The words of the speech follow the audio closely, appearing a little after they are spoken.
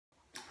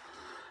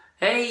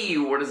Hey,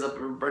 what is up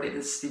everybody?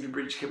 This is Stevie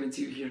Bridge coming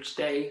to you here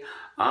today.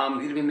 I'm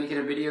going to be making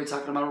a video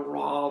talking about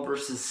Raw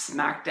versus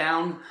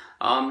Smackdown.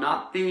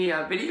 Not the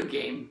video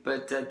game,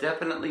 but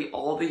definitely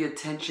all the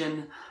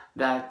attention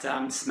that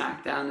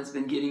Smackdown has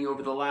been getting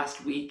over the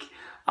last week.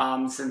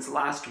 Since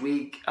last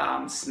week,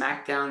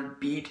 Smackdown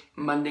beat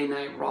Monday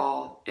Night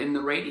Raw in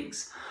the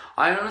ratings.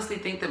 I honestly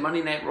think that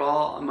Monday Night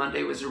Raw on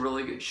Monday was a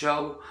really good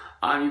show.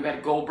 You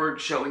had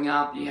Goldberg showing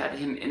up, you had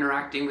him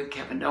interacting with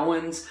Kevin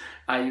Owens,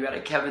 you had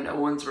a Kevin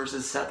Owens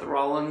versus Seth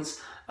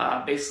Rollins,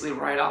 basically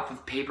right off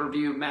of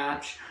pay-per-view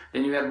match.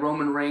 Then you had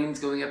Roman Reigns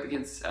going up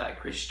against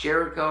Chris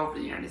Jericho for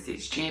the United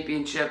States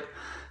Championship.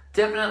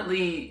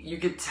 Definitely, you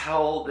could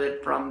tell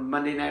that from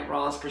Monday Night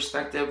Raw's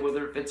perspective,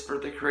 whether if it's for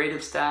the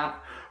creative staff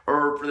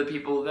or for the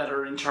people that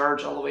are in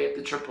charge all the way up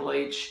to Triple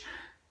H,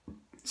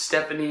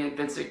 Stephanie, and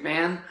Vince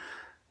McMahon,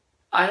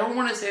 I don't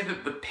want to say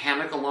that the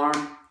panic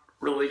alarm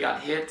really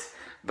got hit,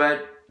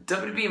 but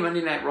WWE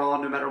Monday Night Raw,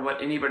 no matter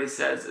what anybody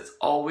says, it's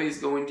always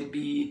going to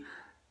be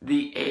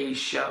the A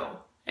show.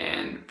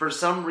 And for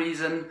some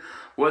reason,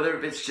 whether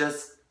if it's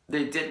just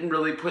they didn't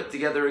really put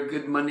together a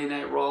good Monday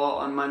Night Raw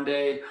on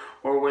Monday,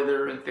 or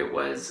whether if it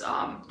was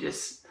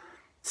just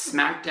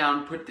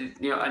Smackdown put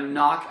a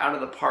knock out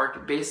of the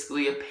park,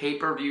 basically a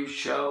pay-per-view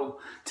show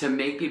to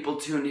make people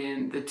tune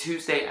in the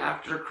Tuesday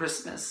after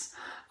Christmas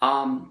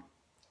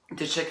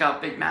to check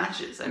out big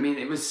matches. I mean,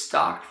 it was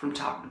stocked from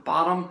top to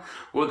bottom,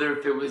 whether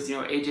if it was,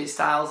 AJ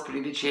Styles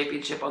putting the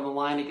championship on the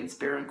line against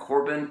Baron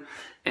Corbin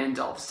and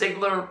Dolph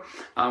Ziggler,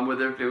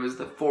 whether if it was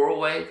the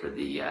four-way for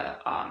the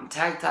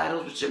tag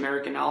titles, which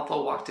American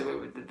Alpha walked away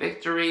with the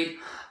victory.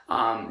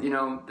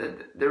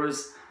 There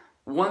was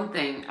one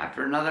thing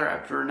after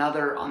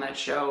another on that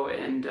show,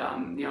 and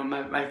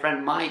my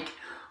friend Mike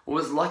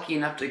was lucky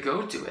enough to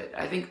go to it.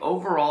 I think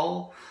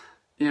overall,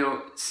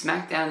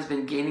 SmackDown has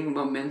been gaining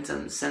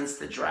momentum since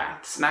the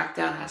draft.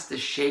 SmackDown has to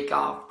shake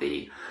off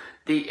the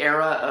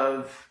era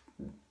of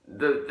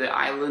the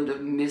island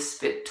of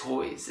misfit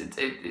toys.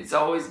 It's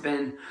always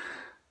been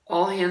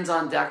all hands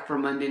on deck for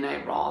Monday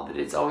Night Raw. That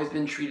it's always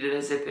been treated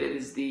as if it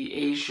is the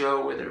A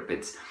show, whether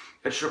it's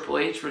a Triple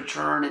H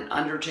return, an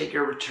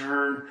Undertaker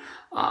return,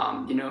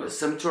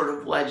 some sort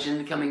of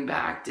legend coming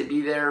back to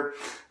be there.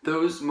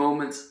 Those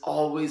moments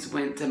always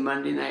went to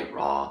Monday Night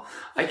Raw.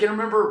 I can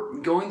remember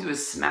going to a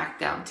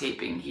Smackdown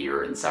taping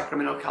here in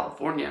Sacramento,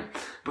 California,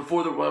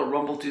 before the Royal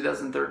Rumble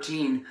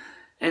 2013,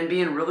 and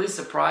being really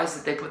surprised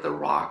that they put The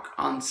Rock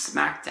on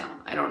Smackdown.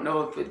 I don't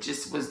know if it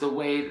just was the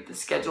way that the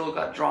schedule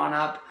got drawn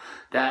up,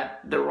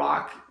 that The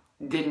Rock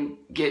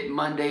didn't get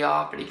Monday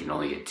off and he can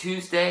only get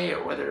Tuesday,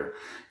 or whether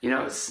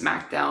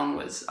SmackDown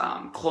was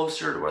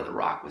closer to where The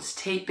Rock was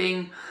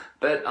taping.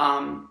 But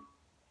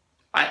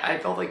I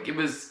felt like it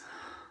was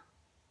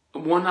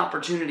one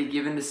opportunity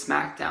given to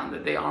SmackDown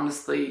that they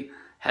honestly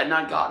had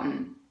not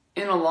gotten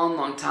in a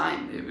long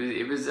time.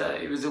 It was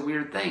a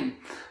weird thing,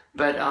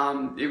 but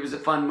it was a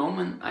fun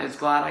moment. I was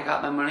glad I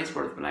got my money's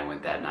worth when I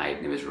went that night,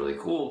 and it was really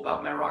cool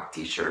about my Rock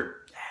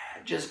t-shirt.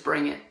 Just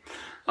bring it.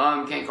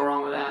 Can't go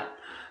wrong with that.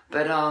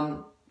 But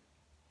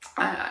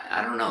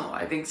I don't know.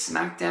 I think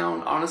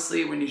SmackDown,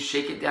 honestly, when you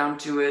shake it down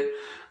to it,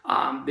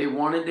 they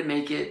wanted to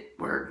make it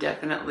where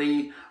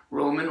definitely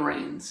Roman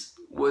Reigns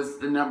was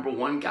the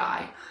 #1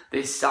 guy.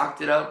 They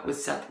stocked it up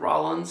with Seth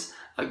Rollins,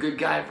 a good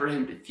guy for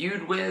him to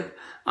feud with.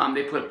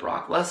 They put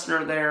Brock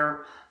Lesnar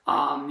there.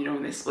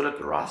 When they split up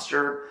the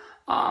roster,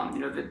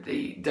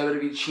 the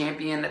WWE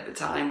champion at the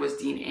time was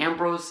Dean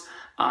Ambrose.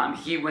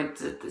 He went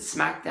to the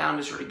SmackDown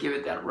to sort of give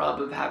it that rub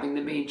of having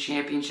the main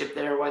championship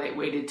there while they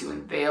waited to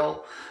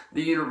unveil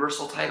the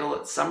Universal title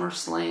at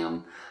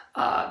SummerSlam.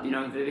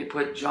 They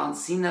put John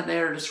Cena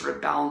there to sort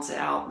of balance it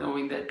out,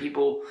 knowing that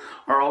people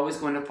are always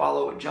going to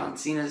follow what John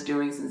Cena is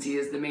doing since he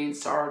is the main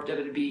star of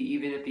WWE,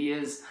 even if he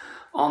is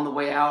on the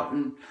way out.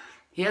 And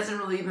he hasn't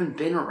really even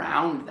been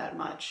around that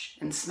much.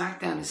 And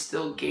SmackDown is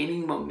still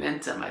gaining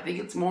momentum. I think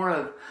it's more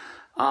of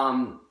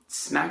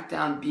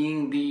SmackDown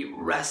being the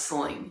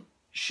wrestling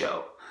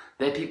show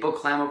that people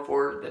clamor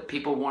for, that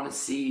people want to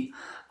see.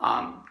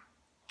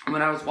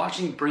 When I was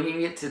watching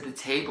Bringing It to the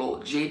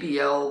Table,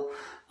 JBL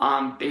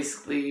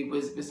basically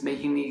was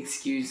making the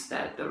excuse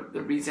that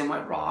the reason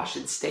why Raw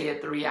should stay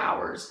at 3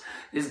 hours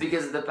is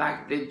because of the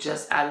fact that they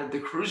just added the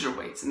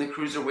cruiserweights, and the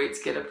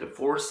cruiserweights get up to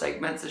 4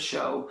 segments a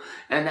show,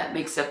 and that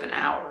makes up an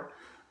hour.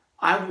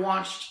 I've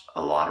watched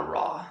a lot of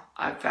Raw.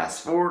 I've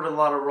fast-forwarded a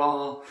lot of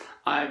Raw.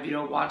 I've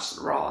watched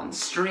Raw on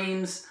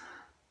streams.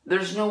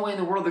 There's no way in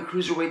the world the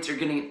cruiserweights are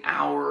getting an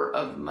hour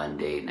of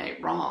Monday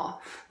Night Raw.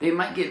 They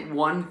might get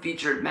one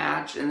featured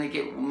match, and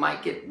they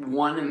might get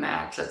one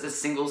match that's a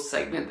single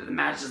segment, that the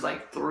match is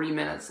like 3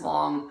 minutes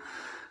long.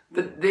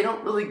 But they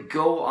don't really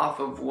go off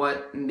of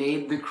what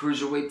made the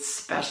cruiserweights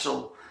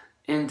special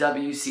in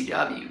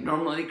WCW.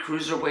 Normally,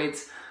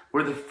 cruiserweights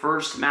were the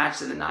first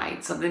match of the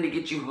night. Something to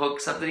get you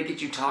hooked, something to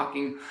get you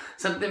talking,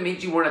 something that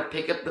made you want to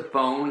pick up the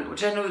phone,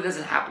 which I know that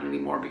doesn't happen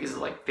anymore because of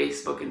like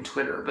Facebook and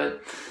Twitter.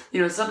 But,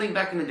 you know, something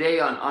back in the day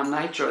on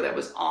Nitro that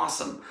was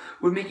awesome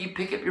would make you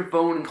pick up your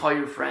phone and call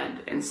your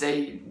friend and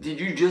say, did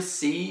you just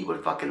see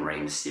what fucking Rey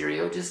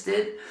Mysterio just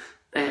did?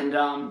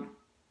 And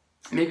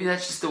maybe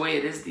that's just the way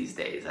it is these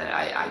days.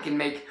 I can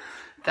make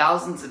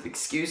thousands of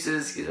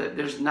excuses.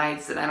 There's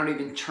nights that I don't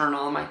even turn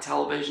on my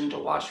television to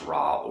watch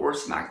Raw or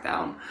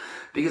SmackDown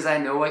because I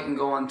know I can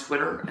go on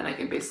Twitter and I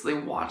can basically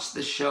watch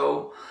the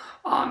show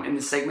in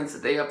the segments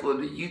that they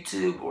upload to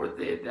YouTube or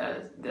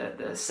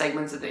the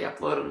segments that they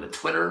upload onto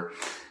Twitter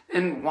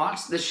and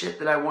watch the shit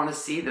that I want to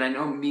see that I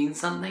know means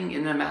something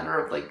in a matter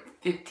of like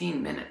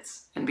 15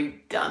 minutes and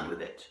be done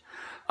with it.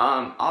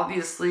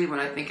 Obviously,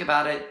 when I think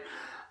about it,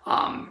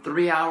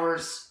 3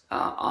 hours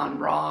on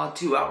Raw,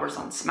 2 hours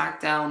on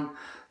SmackDown,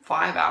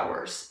 5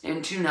 hours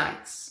in 2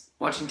 nights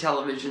watching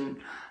television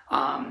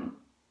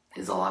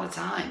is a lot of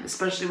time,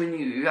 especially when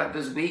you have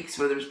those weeks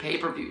where there's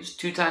pay-per-views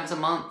 2 times a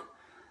month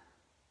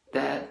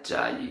that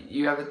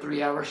you have a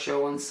 3-hour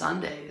show on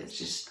Sunday. It's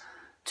just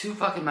too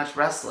fucking much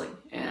wrestling,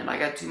 and I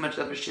got too much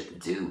other shit to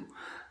do.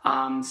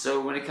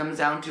 So when it comes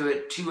down to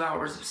it, 2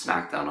 hours of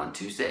SmackDown on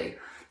Tuesday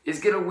is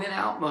going to win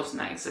out most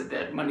nights.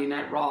 That Monday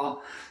Night Raw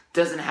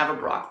doesn't have a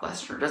Brock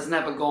Lesnar, doesn't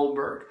have a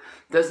Goldberg,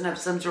 doesn't have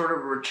some sort of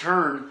a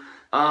return,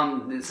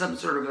 some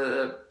sort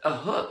of a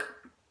hook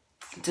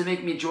to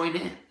make me join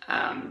in.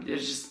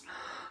 It's just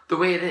the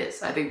way it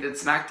is. I think that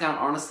SmackDown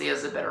honestly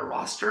has a better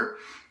roster.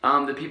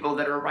 The people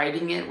that are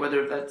writing it,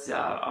 whether that's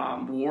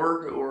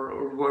Ward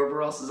or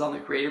whoever else is on the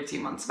creative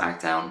team on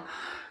SmackDown,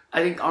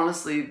 I think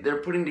honestly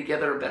they're putting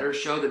together a better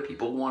show that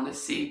people want to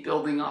see,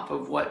 building off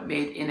of what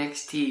made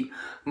NXT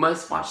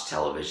must-watch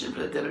television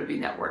for the WWE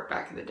Network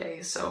back in the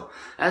day. So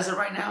as of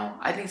right now,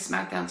 I think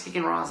SmackDown's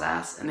kicking Raw's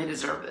ass, and they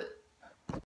deserve it.